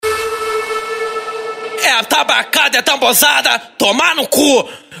tabacada é tambozada, tomar no cu.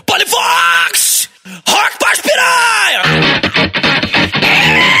 Polyvox, rock pras piranha.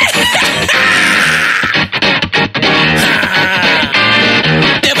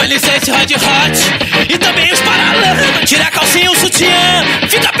 Devo licença hot e também os paralamas. Tira a calcinha e o sutiã,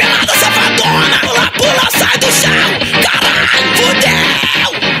 fica pelada safadona. Pula, pula, sai do chão, caralho,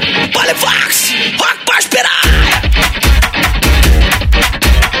 fudeu. Polyvox, rock pras piranha.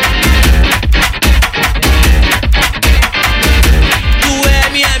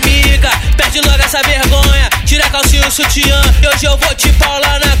 Essa vergonha, tira a calcinha e o sutiã. E hoje eu vou te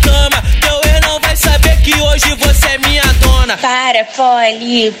paular na cama. Teu ex não vai saber que hoje você é minha dona. Para,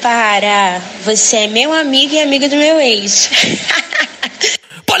 Poli, para. Você é meu amigo e amigo do meu ex.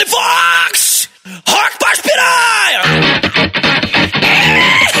 Polyvox, rock pras piranha.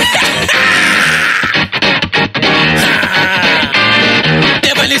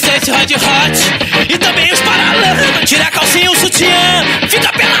 Devo licença hot e também os paralamas. Tira a calcinha e o sutiã,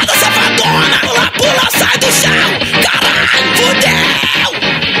 fica pelada safadona. Pula, pula, sai do chão, caralho,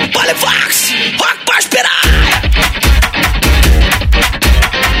 fudeu. Polyvox, rock pras piranha.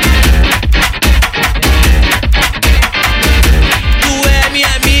 Tu é minha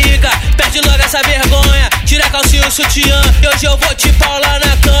amiga, perde logo essa vergonha. Tira a calcinha e o sutiã, e hoje eu vou te paular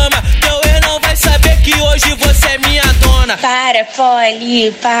na cama. Teu ex não vai saber que hoje você é minha dona. Para,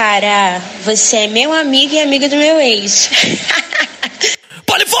 Poli, para. Você é meu amigo e amigo do meu ex.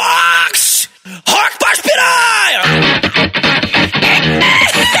 Polyvox, rock pras piranha.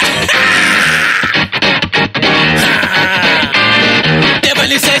 Devo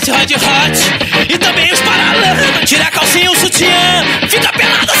licença hot e também